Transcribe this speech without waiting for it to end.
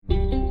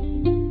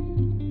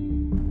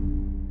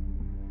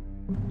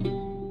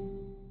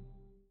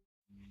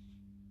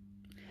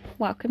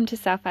welcome to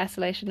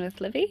Self-Isolation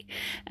with Livy.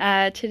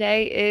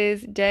 Today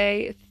is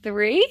day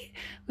 3,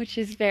 which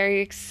is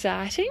very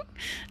exciting.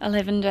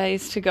 11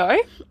 days to go.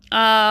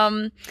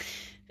 A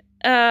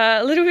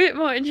little bit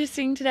more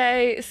interesting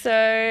today.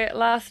 So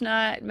last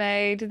night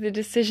made the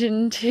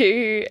decision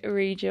to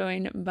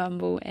rejoin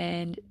Bumble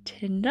and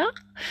Tinder.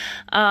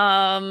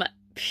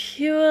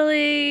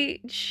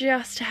 Purely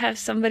just to have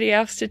somebody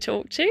else to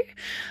talk to.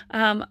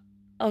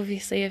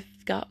 Obviously I've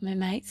got my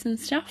mates and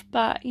stuff,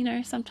 but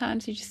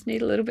sometimes you just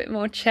need a little bit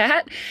more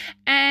chat.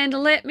 And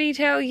let me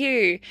tell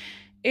you,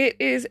 it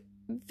is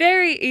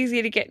very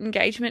easy to get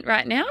engagement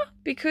right now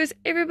because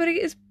everybody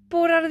is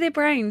bored out of their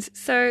brains.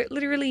 So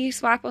literally you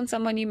swipe on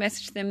someone, you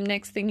message them,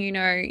 next thing you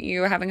know,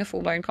 you're having a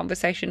full-blown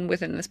conversation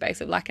within the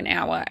space of like an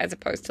hour, as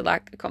opposed to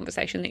like a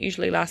conversation that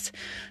usually lasts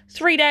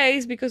 3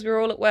 days because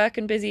we're all at work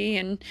and busy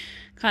and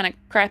kind of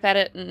crap at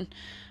it, and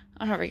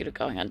I'm not very good at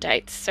going on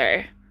dates,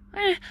 so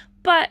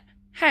but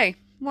hey,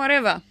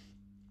 whatever.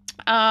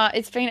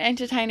 It's been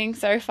entertaining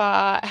so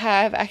far. I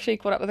have actually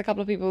caught up with a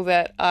couple of people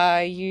that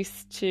I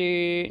used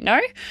to know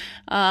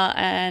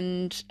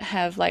and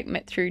have like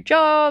met through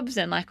jobs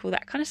and like all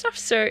that kind of stuff.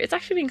 So it's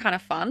actually been kind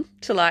of fun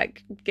to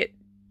like get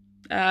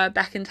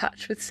back in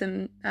touch with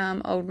some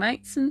old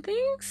mates and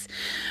things.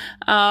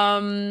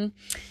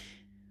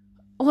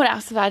 What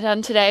else have I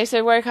done today?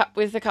 So woke up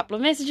with a couple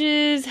of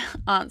messages,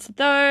 answered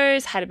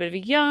those, had a bit of a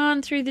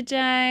yarn through the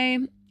day,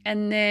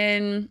 and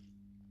then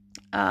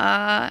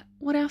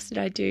what else did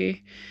I do?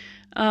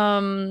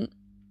 Had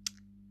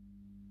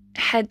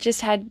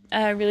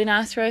a really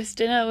nice roast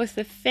dinner with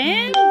the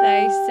fam.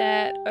 They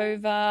sat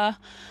over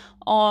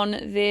on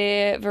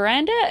their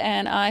veranda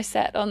and I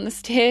sat on the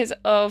stairs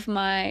of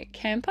my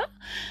camper.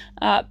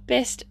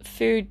 Best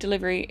food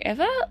delivery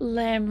ever,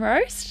 lamb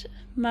roast.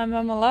 My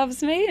mama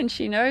loves me and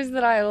she knows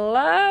that I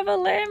love a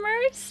lamb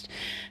roast.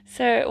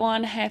 So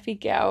one happy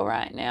gal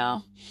right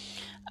now.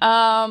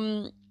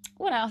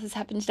 What else has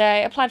happened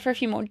today? Applied for a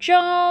few more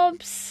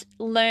jobs.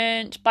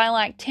 Learnt by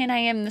like 10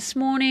 a.m. this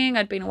morning.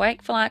 I'd been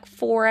awake for like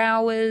 4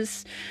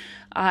 hours.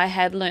 I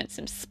had learnt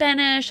some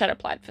Spanish. I'd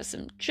applied for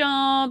some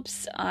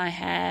jobs. I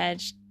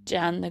had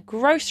done the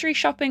grocery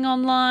shopping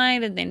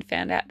online and then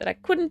found out that I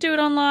couldn't do it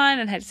online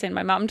and had to send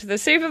my mum to the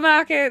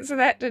supermarket, so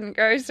that didn't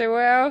go so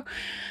well.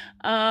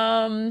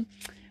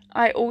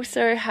 I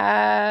also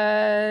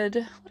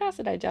had... What else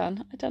had I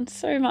done? I'd done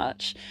so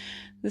much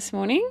this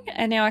morning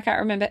and now I can't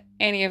remember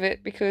any of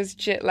it because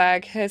jet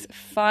lag has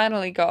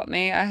finally got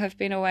me. I have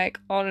been awake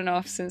on and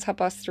off since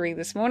 3:30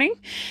 this morning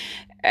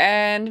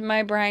and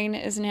my brain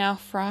is now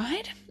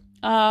fried.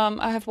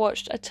 I have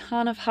watched a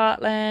ton of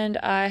Heartland.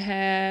 I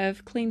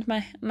have cleaned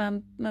my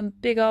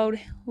big old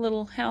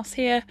little house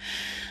here.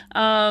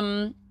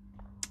 And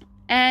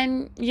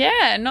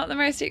yeah, not the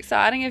most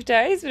exciting of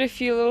days, but a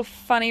few little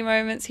funny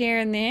moments here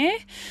and there.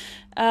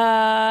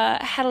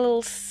 Had a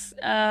little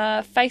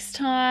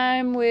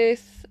FaceTime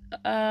with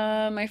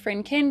my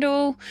friend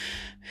Kendall,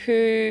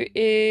 who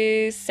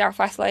is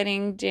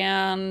self-isolating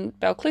down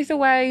Balclutha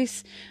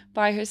ways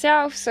by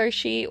herself, so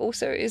she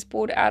also is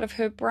bored out of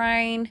her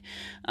brain.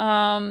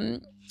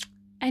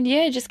 And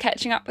yeah, just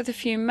catching up with a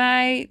few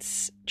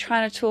mates,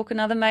 trying to talk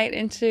another mate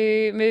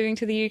into moving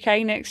to the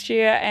UK next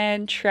year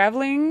and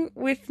traveling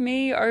with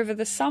me over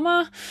the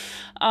summer.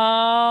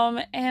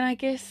 And I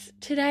guess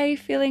today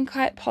feeling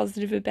quite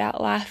positive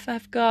about life.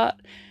 I've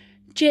got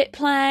jet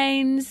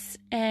planes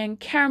and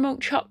caramel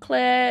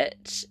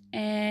chocolate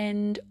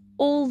and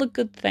all the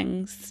good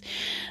things.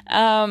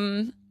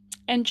 And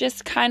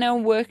just kind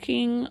of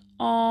working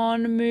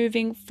on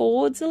moving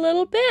forwards a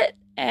little bit,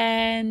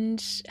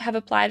 and have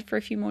applied for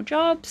a few more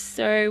jobs,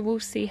 so we'll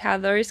see how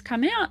those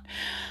come out.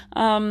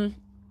 And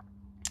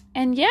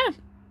yeah,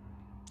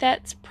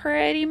 that's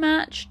pretty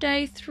much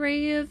day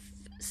 3 of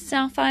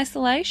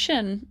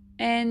self-isolation,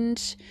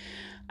 and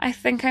I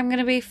think I'm going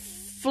to be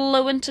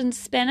fluent in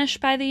Spanish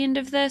by the end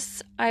of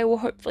this. I will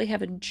hopefully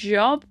have a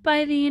job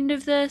by the end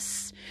of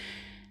this,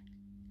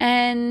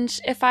 and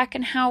if I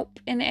can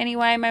help in any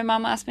way, my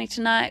mum asked me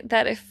tonight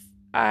that if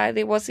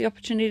there was the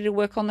opportunity to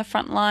work on the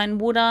front line,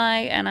 would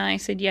I? And I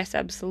said yes,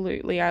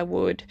 absolutely I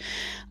would.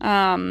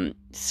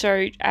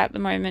 So at the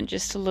moment,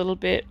 just a little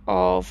bit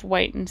of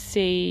wait and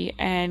see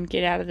and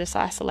get out of this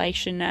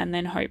isolation, and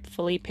then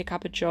hopefully pick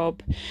up a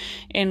job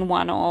in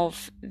one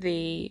of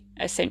the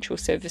essential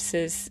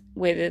services,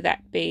 whether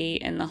that be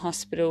in the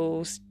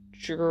hospitals,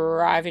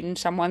 driving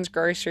someone's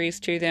groceries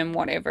to them,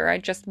 whatever. I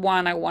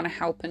want to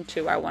help, and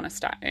 2, I want to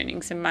start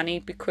earning some money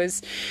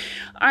because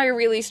I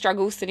really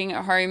struggle sitting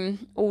at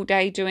home all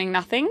day doing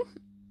nothing.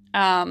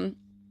 And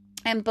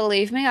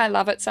believe me, I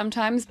love it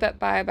sometimes, but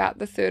by about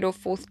the 3rd or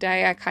 4th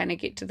day, I kind of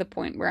get to the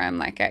point where I'm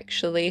like,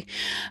 actually,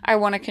 I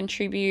want to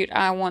contribute.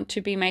 I want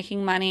to be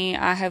making money.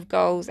 I have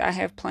goals. I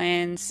have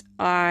plans.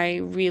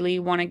 I really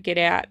want to get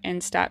out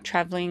and start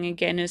traveling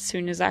again as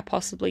soon as I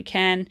possibly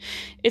can.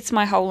 It's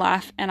my whole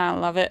life and I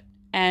love it.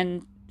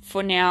 And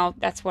for now,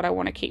 that's what I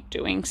want to keep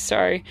doing.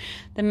 So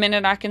the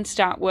minute I can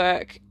start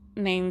work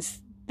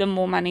means the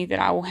more money that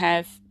I will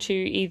have to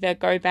either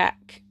go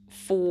back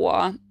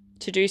for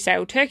to do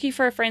sail turkey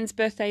for a friend's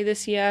birthday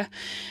this year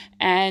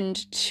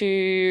and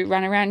to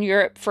run around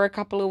Europe for a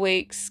couple of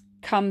weeks,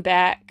 come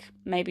back,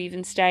 maybe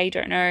even stay,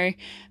 don't know.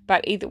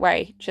 But either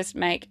way, just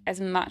make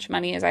as much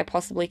money as I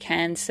possibly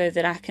can so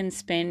that I can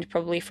spend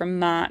probably from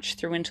March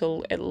through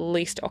until at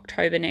least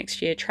October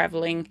next year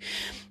traveling,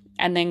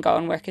 and then go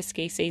and work a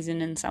ski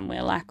season in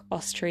somewhere like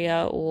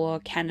Austria or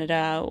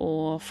Canada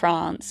or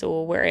France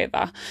or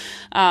wherever.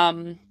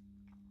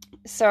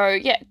 So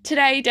yeah,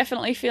 today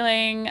definitely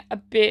feeling a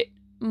bit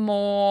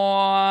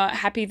more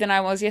happy than I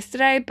was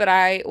yesterday, but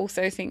I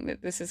also think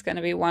that this is going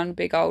to be one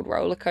big old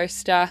roller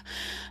coaster.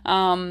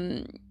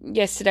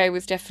 Yesterday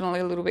was definitely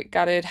a little bit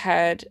gutted.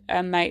 Had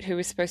a mate who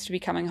was supposed to be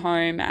coming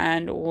home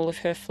and all of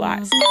her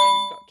flights and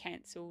things got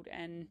cancelled,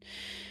 and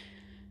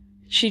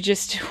she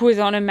just was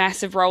on a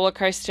massive roller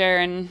coaster,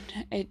 and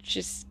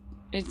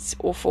it's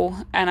awful.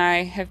 And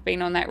I have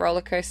been on that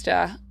roller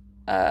coaster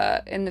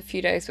in the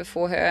few days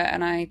before her,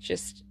 and I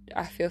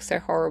feel so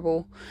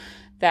horrible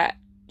that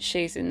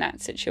she's in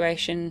that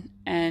situation,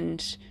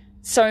 and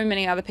so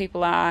many other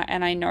people are,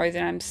 and I know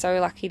that I'm so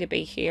lucky to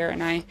be here,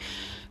 and I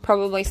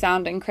probably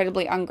sound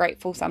incredibly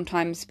ungrateful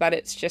sometimes, but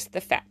it's just the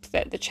fact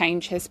that the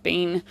change has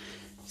been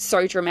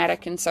so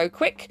dramatic and so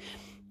quick.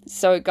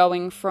 So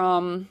going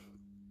from,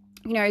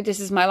 you know, this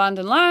is my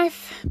London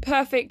life,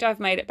 perfect, I've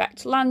made it back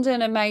to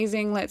London,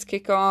 amazing, let's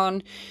kick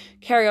on,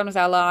 carry on with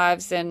our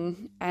lives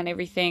and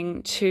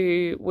everything,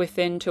 to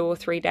within 2 or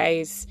 3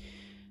 days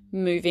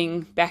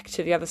moving back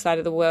to the other side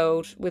of the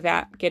world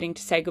without getting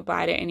to say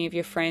goodbye to any of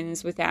your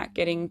friends, without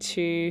getting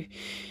to,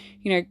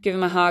 you know, give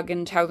them a hug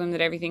and tell them that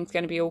everything's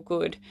going to be all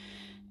good,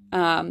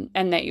 and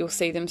that you'll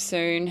see them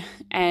soon.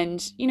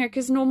 And, you know,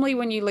 because normally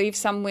when you leave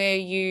somewhere,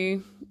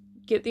 you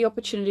get the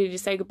opportunity to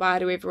say goodbye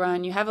to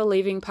everyone, you have a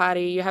leaving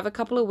party, you have a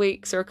couple of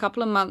weeks or a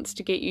couple of months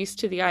to get used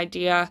to the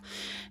idea.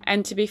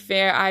 And to be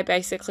fair, I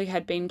basically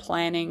had been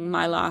planning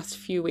my last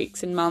few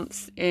weeks and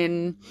months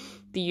in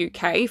the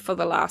UK for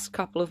the last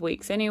couple of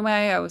weeks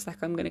anyway. I was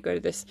like, I'm going to go to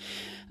this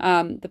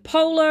the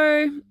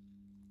Polo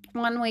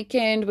one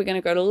weekend, we're going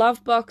to go to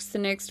Lovebox the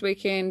next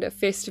weekend, a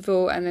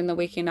festival, and then the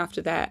week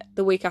after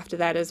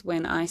that is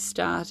when I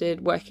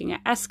started working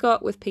at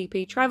Ascot with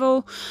PP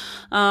Travel,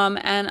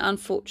 and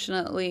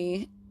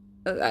unfortunately,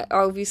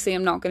 obviously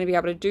I'm not going to be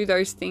able to do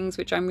those things,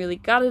 which I'm really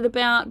gutted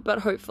about, but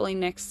hopefully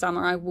next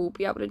summer I will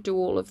be able to do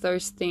all of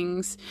those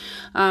things.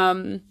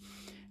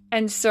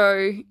 And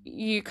so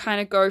you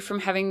kind of go from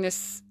having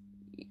this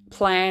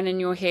plan in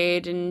your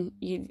head and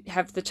you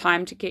have the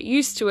time to get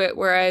used to it,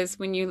 whereas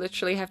when you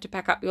literally have to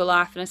pack up your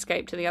life and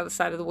escape to the other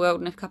side of the world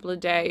in a couple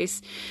of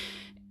days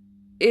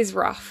is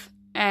rough.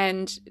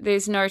 And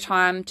there's no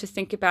time to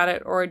think about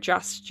it or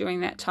adjust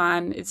during that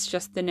time. It's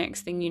just the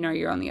next thing you know,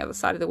 you're on the other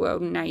side of the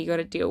world and now you got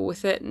to deal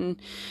with it. And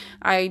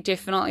I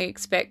definitely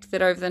expect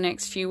that over the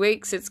next few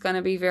weeks it's going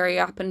to be very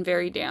up and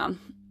very down.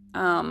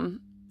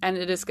 And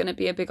it is going to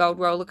be a big old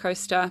roller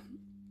coaster.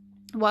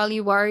 While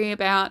you worry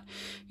about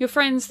your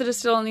friends that are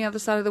still on the other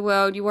side of the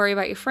world, you worry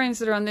about your friends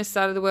that are on this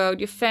side of the world,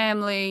 your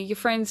family, your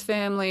friends'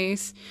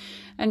 families,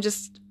 and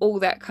just all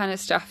that kind of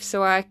stuff.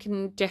 So I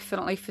can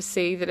definitely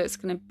foresee that it's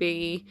going to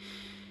be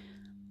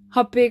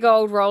a big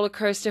old roller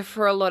coaster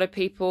for a lot of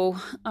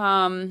people.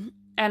 And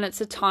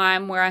it's a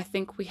time where I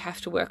think we have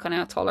to work on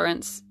our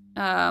tolerance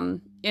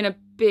in a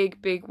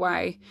big, big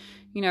way,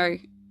 you know,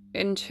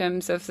 in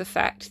terms of the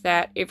fact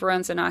that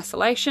everyone's in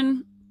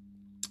isolation,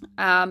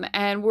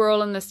 and we're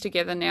all in this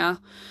together now.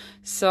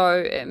 So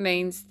it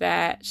means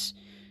that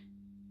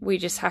we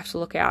just have to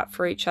look out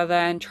for each other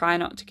and try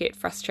not to get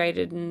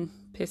frustrated and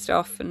pissed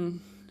off and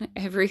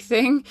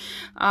everything.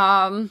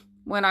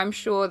 When I'm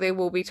sure there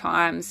will be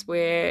times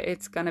where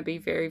it's going to be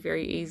very,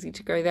 very easy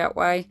to go that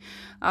way.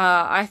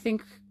 I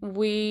think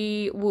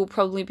we will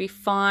probably be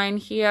fine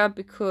here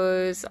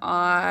because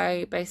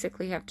I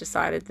basically have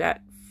decided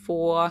that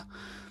for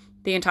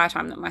the entire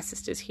time that my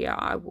sister's here,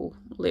 I will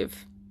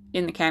live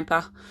in the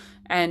camper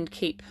and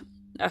keep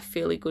a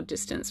fairly good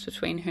distance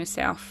between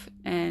herself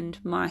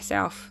and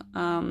myself,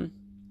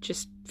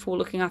 just for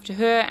looking after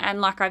her.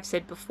 And like I've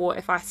said before,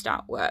 if I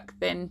start work,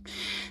 then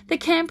the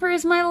camper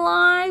is my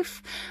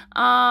life.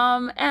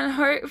 And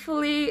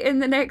hopefully in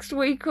the next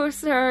week or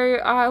so,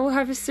 I will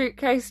have a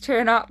suitcase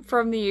turn up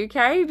from the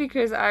UK,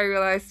 because I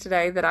realised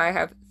today that I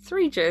have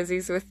 3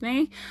 jerseys with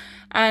me.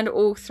 And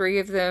all 3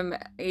 of them,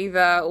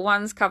 either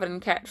one's covered in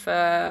cat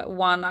fur,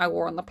 one I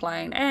wore on the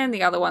plane, and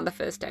the other one the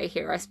first day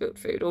here I spilled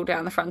food all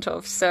down the front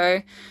of.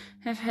 So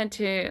I've had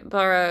to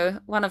borrow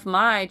one of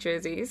my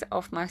jerseys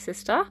off my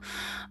sister.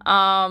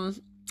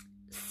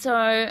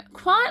 So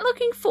quite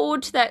looking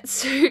forward to that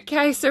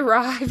suitcase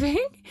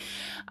arriving.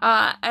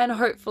 And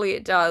hopefully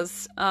it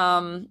does.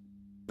 But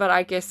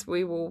I guess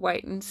we will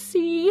wait and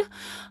see.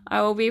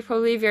 I will be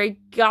probably very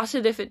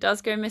gutted if it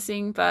does go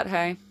missing, but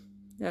hey,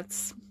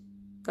 that's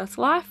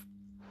life.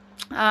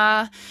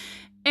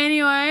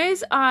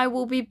 Anyways, I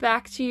will be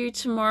back to you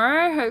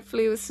tomorrow,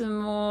 hopefully with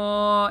some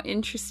more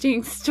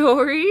interesting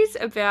stories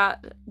about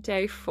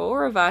day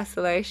 4 of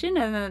isolation.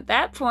 And then at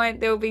that point,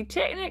 there will be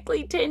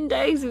technically 10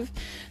 days of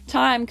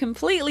time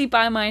completely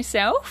by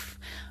myself.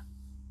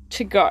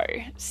 to go.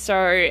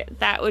 So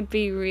that would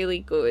be really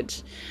good.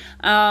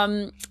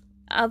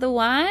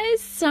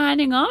 Otherwise,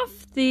 signing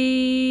off,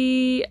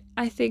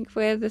 I think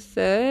we're the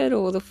 3rd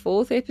or the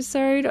 4th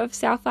episode of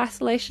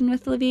Self-Isolation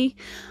with Libby.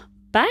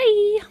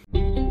 Bye!